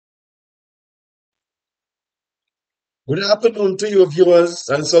Good afternoon to you viewers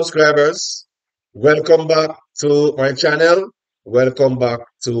and subscribers. Welcome back to my channel. Welcome back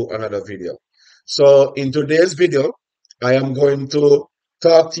to another video. So in today's video, I am going to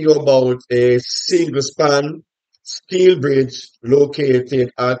talk to you about a single span steel bridge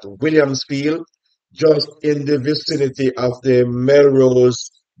located at Williamsfield, just in the vicinity of the Melrose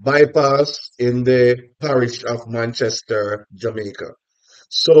bypass in the parish of Manchester, Jamaica.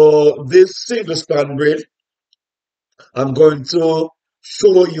 So this single span bridge, I'm going to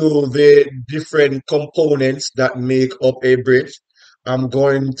show you the different components that make up a bridge. I'm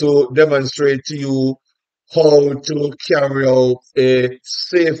going to demonstrate to you how to carry out a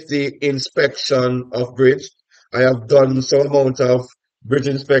safety inspection of bridge. I have done some amount of bridge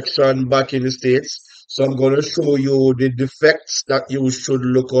inspection back in the States. So I'm going to show you the defects that you should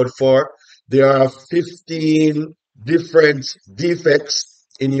look out for. There are 15 different defects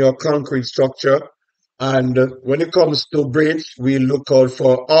in your concrete structure. And when it comes to bridge, we look out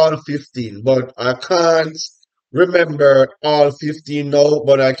for all 15, but I can't remember all 15 now,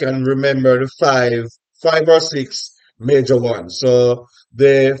 but I can remember the five or six major ones. So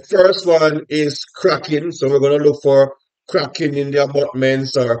the first one is cracking. So we're going to look for cracking in the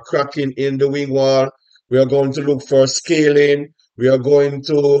abutments or cracking in the wing wall. We are going to look for scaling. We are going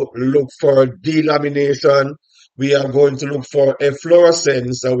to look for delamination. We are going to look for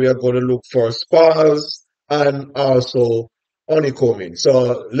efflorescence, and we are going to look for spars and also honeycombing.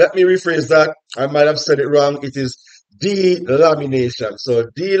 So let me rephrase that. I might have said it wrong. It is delamination. So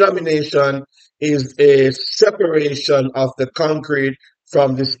delamination is a separation of the concrete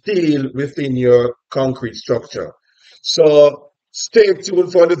from the steel within your concrete structure. So stay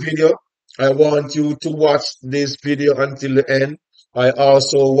tuned for the video. I want you to watch this video until the end. I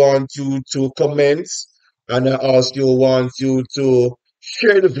also want you to comment, and I also want you to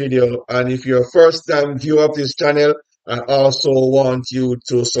share the video. And if you're a first time viewer of this channel, I also want you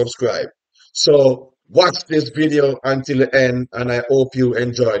to subscribe. So watch this video until the end, and I hope you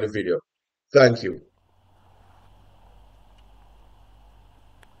enjoy the video. Thank you.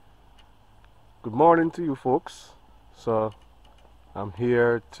 Good morning to you folks. So I'm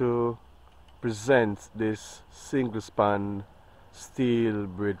here to present this single span steel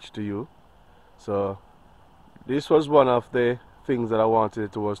bridge to you. So this was one of the things that I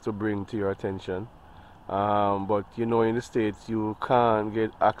wanted to bring to your attention. But you know, in the States you can't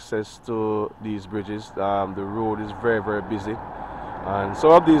get access to these bridges. The road is very busy, and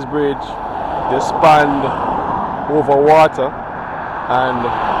some of these bridges they span over water, and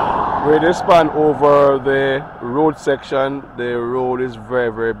where they span over the road section, the road is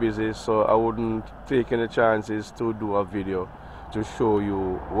very busy, so I wouldn't take any chances to do a video to show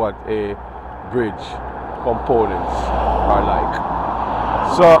you what a bridge components are like.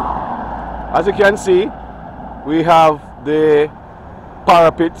 So as you can see, we have the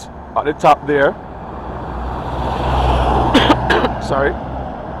parapet at the top there. Sorry.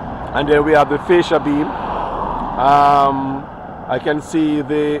 And then we have the fascia beam. I can see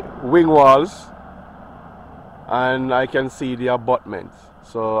the wing walls, and I can see the abutment.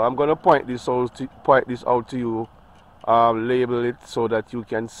 So I'm going to point this out to you, label it so that you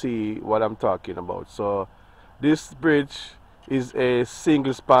can see what I'm talking about. So this bridge is a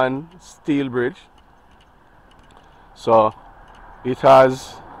single span steel bridge. So it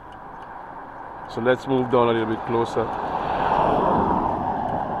has, so let's move down a little bit closer.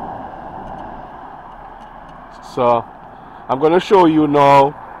 So I'm going to show you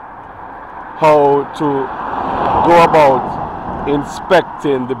now how to go about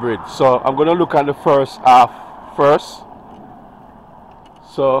inspecting the bridge. So I'm going to look at the first half first.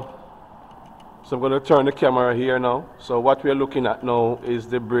 So I'm going to turn the camera here now. So what we're looking at now is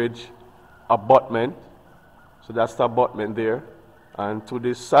the bridge abutment. So that's the abutment there. And to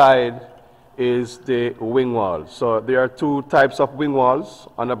this side is the wing wall. So there are two types of wing walls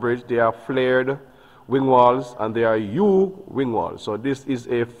on a bridge. They are flared wing walls and they are U wing walls. So this is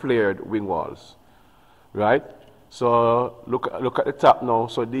a flared wing walls, right? So look at the top now.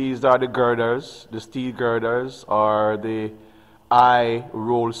 So these are the girders, the steel girders, or the I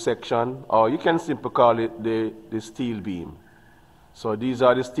roll section, or you can simply call it the steel beam. So these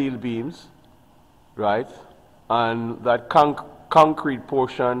are the steel beams, right? And that concrete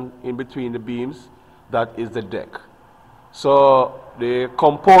portion in between the beams, that is the deck. So the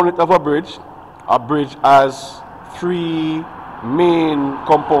component of a bridge has three main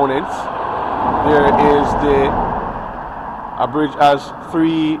components. A bridge has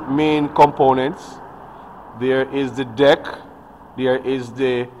three main components. There is the deck, there is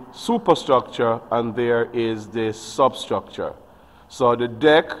the superstructure, and there is the substructure. So the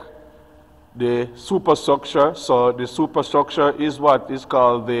deck the superstructure. So the superstructure is what is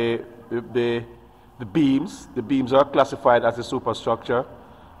called the beams. The beams are classified as the superstructure,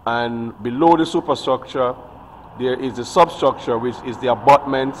 and below the superstructure there is the substructure, which is the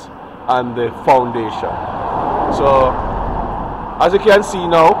abutment and the foundation. So as you can see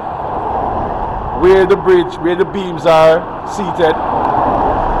now, where the beams are seated,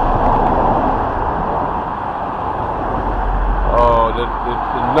 oh, the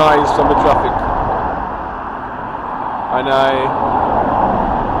noise from the traffic, and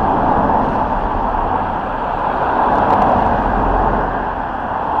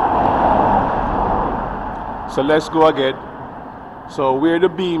so let's go again. So where the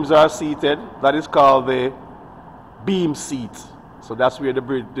beams are seated, that is called the beam seat. So that's where the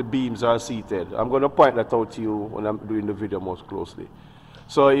beams are seated. I'm going to point that out to you when I'm doing the video most closely.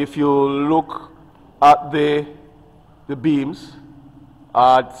 So if you look at the beams,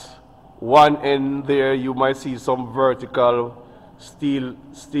 at one end there you might see some vertical steel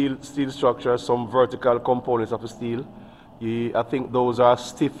structure, some vertical components of the steel. I think those are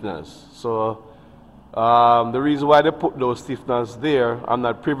stiffeners. So the reason why they put those stiffeners there, I'm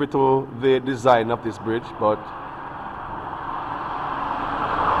not privy to the design of this bridge, but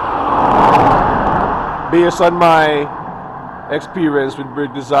based on my experience with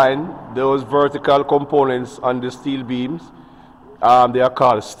bridge design, those vertical components on the steel beams, they are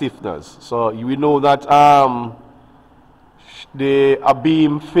called stiffeners. So we know that a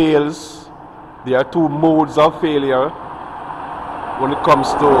beam fails. There are two modes of failure when it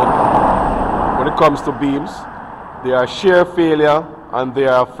comes to beams. There are shear failure and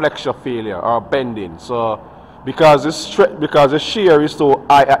there are flexure failure or bending. So because the shear is so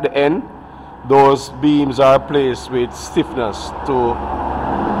high at the end, those beams are placed with stiffness to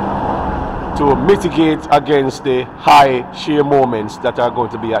mitigate against the high shear moments that are going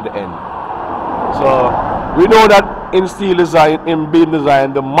to be at the end. So we know that in steel design, in beam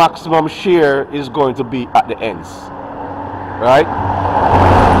design, the maximum shear is going to be at the ends, right?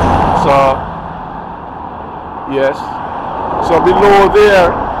 So yes, so below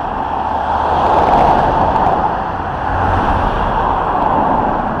there,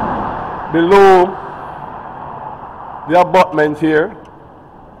 below the abutment here,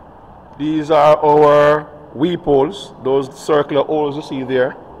 these are our weep holes. Those circular holes you see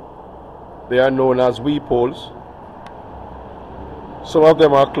there, they are known as weep holes. Some of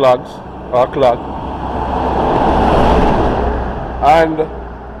them are clogged, and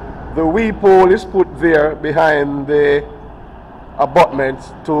the weep hole is put there behind the abutment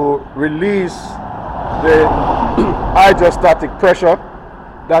to release the hydrostatic pressure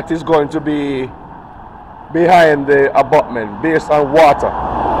that is going to be behind the abutment based on water.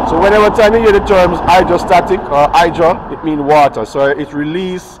 So whenever time you hear the terms hydrostatic or hydro, it means water. So it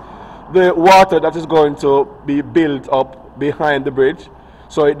releases the water that is going to be built up behind the bridge,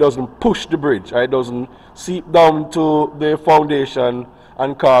 so it doesn't push the bridge, it doesn't seep down to the foundation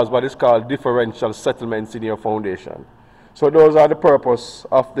and cause what is called differential settlements in your foundation. So those are the purpose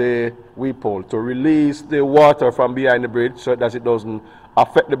of the weep hole, to release the water from behind the bridge so that it doesn't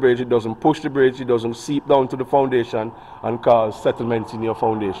affect the bridge, it doesn't push the bridge, it doesn't seep down to the foundation and cause settlements in your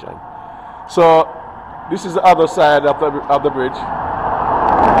foundation. So this is the other side of the bridge.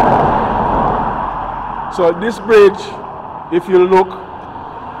 So this bridge, if you look,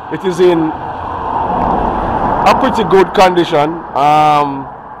 it is in a pretty good condition.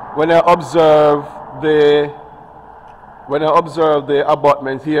 When I observe the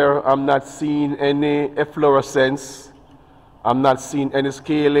abutment here, I'm not seeing any efflorescence. I'm not seeing any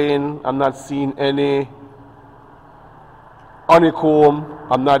scaling. I'm not seeing any honeycomb.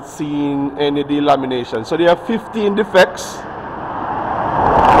 I'm not seeing any delamination. So there are 15 defects.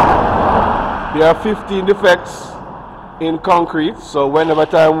 There are 15 defects in concrete. So whenever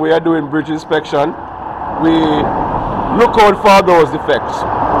time we are doing bridge inspection, we look out for those defects.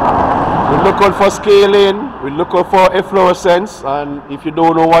 We look out for scaling, we look out for efflorescence, and if you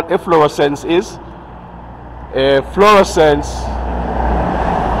don't know what efflorescence is, fluorescence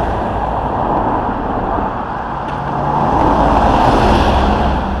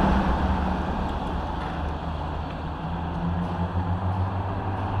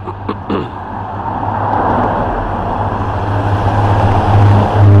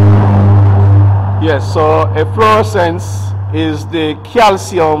yes, so efflorescence is the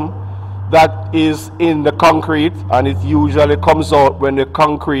calcium that is in the concrete, and it usually comes out when the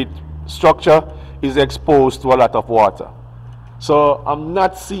concrete structure is exposed to a lot of water. So I'm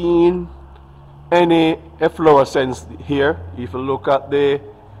not seeing any efflorescence here. If you look at the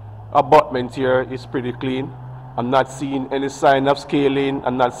abutment here, it's pretty clean. I'm not seeing any sign of scaling.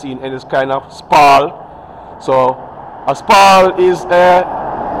 I'm not seeing any kind of spall. So a spall is a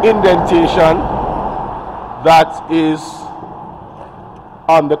indentation that is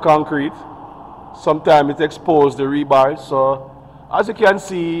on the concrete. Sometimes it exposes the rebar. So as you can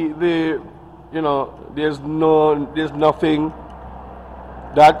see, there's nothing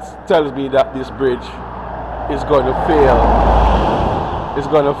that tells me that this bridge is going to fail. It's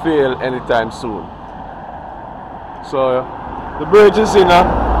going to fail anytime soon. So the bridge is in a,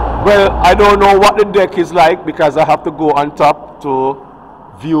 well, I don't know what the deck is like because I have to go on top to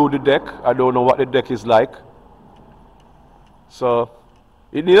view the deck. I don't know what the deck is like. So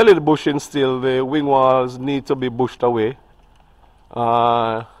it needs a little bushing still. The wing walls need to be bushed away.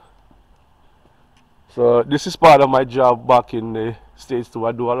 So this is part of my job back in the States too.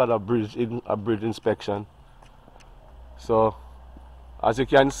 I do a lot of bridge inspection. So as you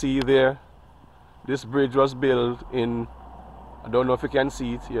can see there, this bridge was built in, I don't know if you can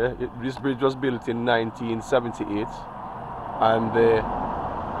see it here, this bridge was built in 1978 and the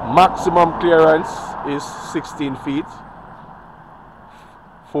maximum clearance is 16 feet,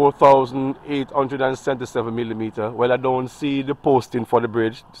 4,877 millimeter. Well, I don't see the posting for the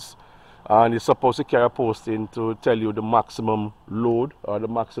bridge, and it's supposed to carry a posting to tell you the maximum load or the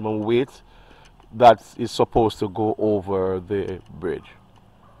maximum weight that is supposed to go over the bridge.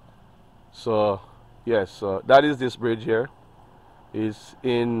 So yes, that is this bridge here. Is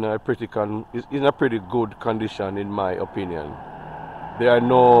in a pretty good condition in my opinion. There are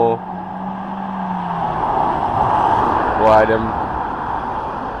no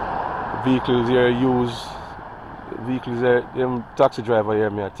vehicles here taxi driver here,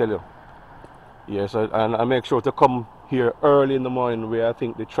 may I tell you. Yes, and I make sure to come here early in the morning where I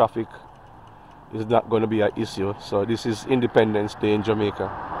think the traffic is not going to be an issue. So this is Independence Day in Jamaica.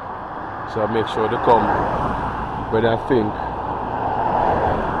 So I make sure to come when I think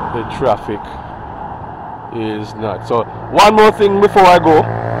the traffic is not. So one more thing before I go.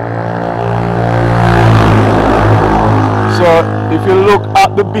 So if you look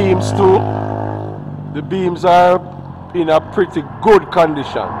at the beams too, the beams are in a pretty good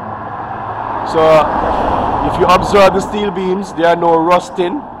condition. So if you observe the steel beams, there are no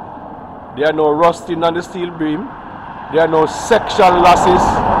rusting. There are no rusting on the steel beam. There are no section losses.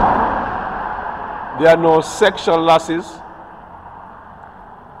 There are no section losses.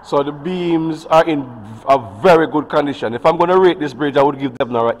 So the beams are in a very good condition. If I'm going to rate this bridge, I would give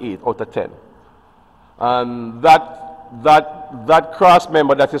them an 8 out of 10. And that cross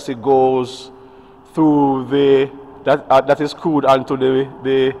member that you see goes through that is screwed onto the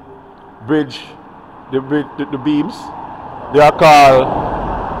bridge, the beams. They are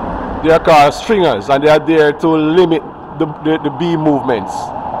called stringers, and they are there to limit the beam movements.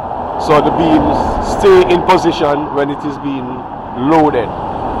 So the beams stay in position when it is being loaded.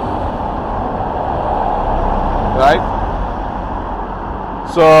 Right?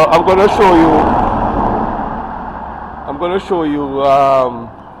 So I'm going to show you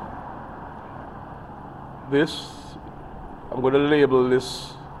this. I'm going to label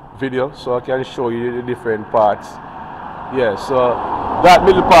this video so I can show you the different parts. Yeah, so that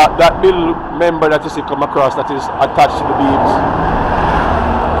middle part, that middle member that you see come across that is attached to the beams,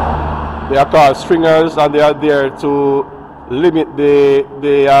 they are called stringers, and they are there to limit the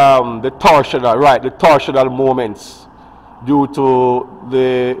torsional, right, the torsional moments due to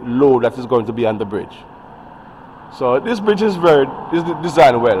the load that is going to be on the bridge. So this bridge is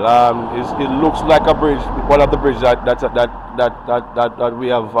designed well. It looks like a bridge, one of the bridges that we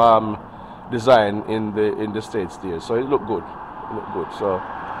have designed in the States there. So it look good. It look good. So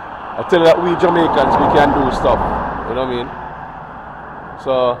I tell you that we Jamaicans, we can do stuff. You know what I mean?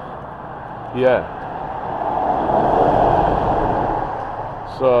 So yeah.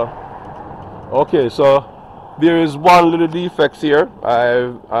 So okay, so there is one little defect here.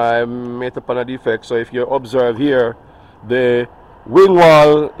 I made upon a defect. So if you observe here, the wing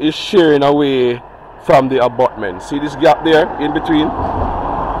wall is shearing away from the abutment. See this gap there in between?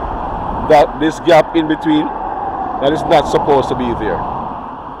 This gap in between, that is not supposed to be there.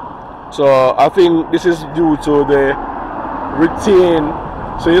 So I think this is due to the retain.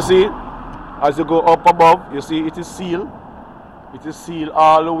 So you see, as you go up above, you see it is sealed. It is sealed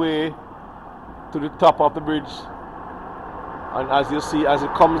all the way to the top of the bridge, and as you see, as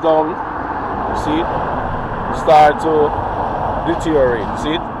it comes down, you see it start to deteriorate.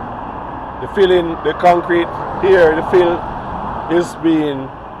 See it? The filling, the concrete here, the fill is being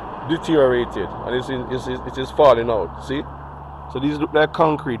deteriorated, and it is falling out. See? So these look like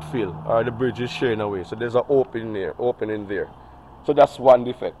concrete fill, or the bridge is shearing away. So there's an opening there. So that's one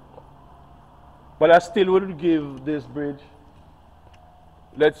defect. But I still would give this bridge.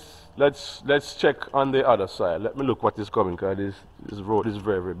 Let's check on the other side. Let me look what is coming, because this road is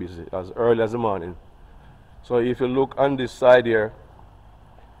very, very busy as early as the morning. So if you look on this side here,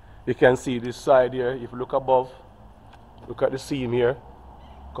 you can see this side here. If you look above, look at the seam here,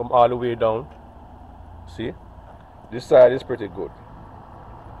 come all the way down. See, this side is pretty good.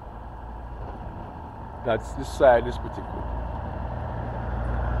 This side is pretty good.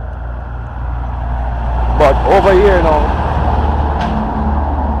 But over here now,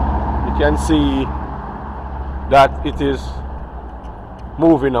 you can see that it is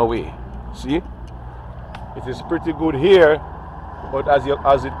moving away. See, it is pretty good here, but as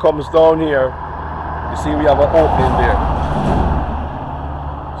it comes down here, you see we have an opening there.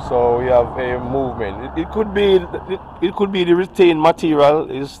 So we have a movement. It could be the retained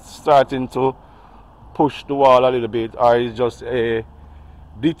material is starting to push the wall a little bit, or it's just a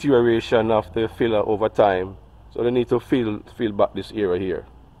deterioration of the filler over time. So they need to fill back this area here.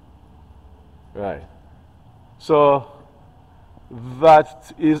 Right. So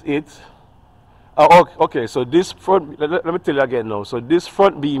that is it. Okay, so this front, let me tell you again now. So this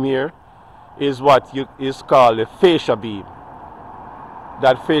front beam here is what is called a fascia beam.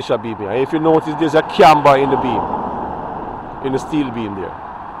 That fascia beam here. If you notice, there's a camber in the beam, in the steel beam there.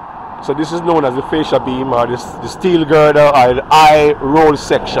 So this is known as the fascia beam, or the steel girder, or the eye roll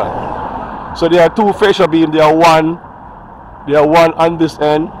section. So there are two fascia beams. There are one on this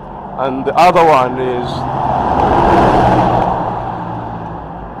end, and the other one is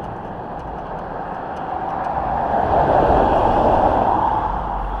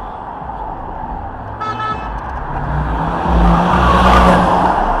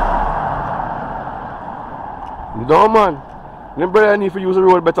no, man. Remember, I need to use the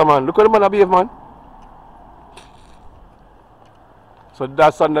road better, man. Look at the man I behave, man. So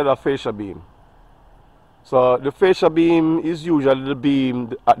that's another fascia beam. So the fascia beam is usually the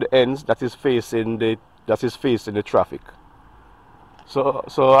beam at the ends that is facing the traffic. So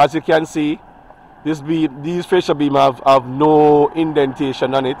as you can see, these fascia beam have no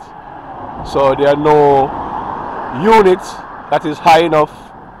indentation on it. So there are no units that is high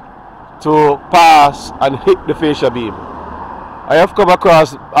enough to pass and hit the fascia beam. I have come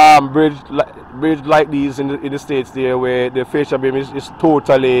across bridge like these in the States there, where the fascia beam is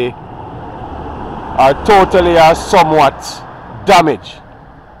totally or somewhat damaged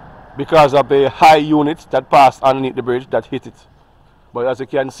because of the high units that passed underneath the bridge that hit it. But as you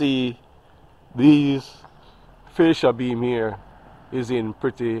can see, these fascia beam here is in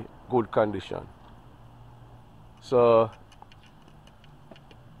pretty good condition. So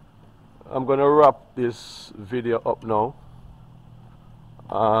I'm gonna wrap this video up now.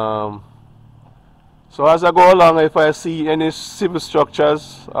 So as I go along, if I see any civil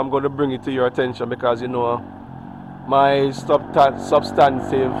structures, I'm going to bring it to your attention, because you know my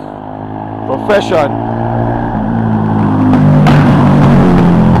substantive profession.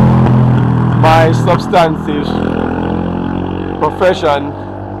 My substantive profession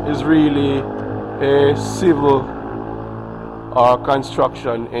is really a civil or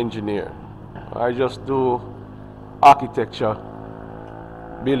construction engineer. I just do architecture,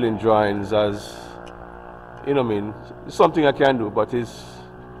 building drawings, as you know what I mean. It's something I can do, but it's,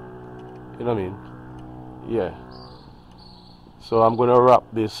 you know what I mean, yeah. So I'm gonna wrap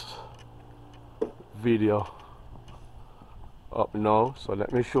this video up now. So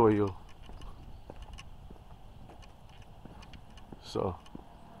let me show you. So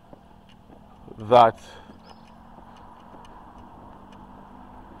that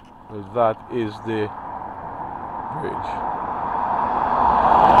is the bridge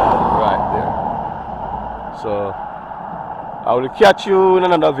right there. So I will catch you in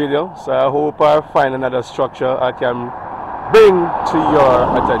another video. So I hope I find another structure I can bring to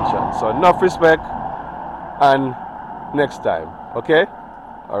your attention. So enough respect, and next time, okay?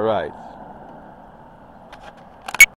 All right.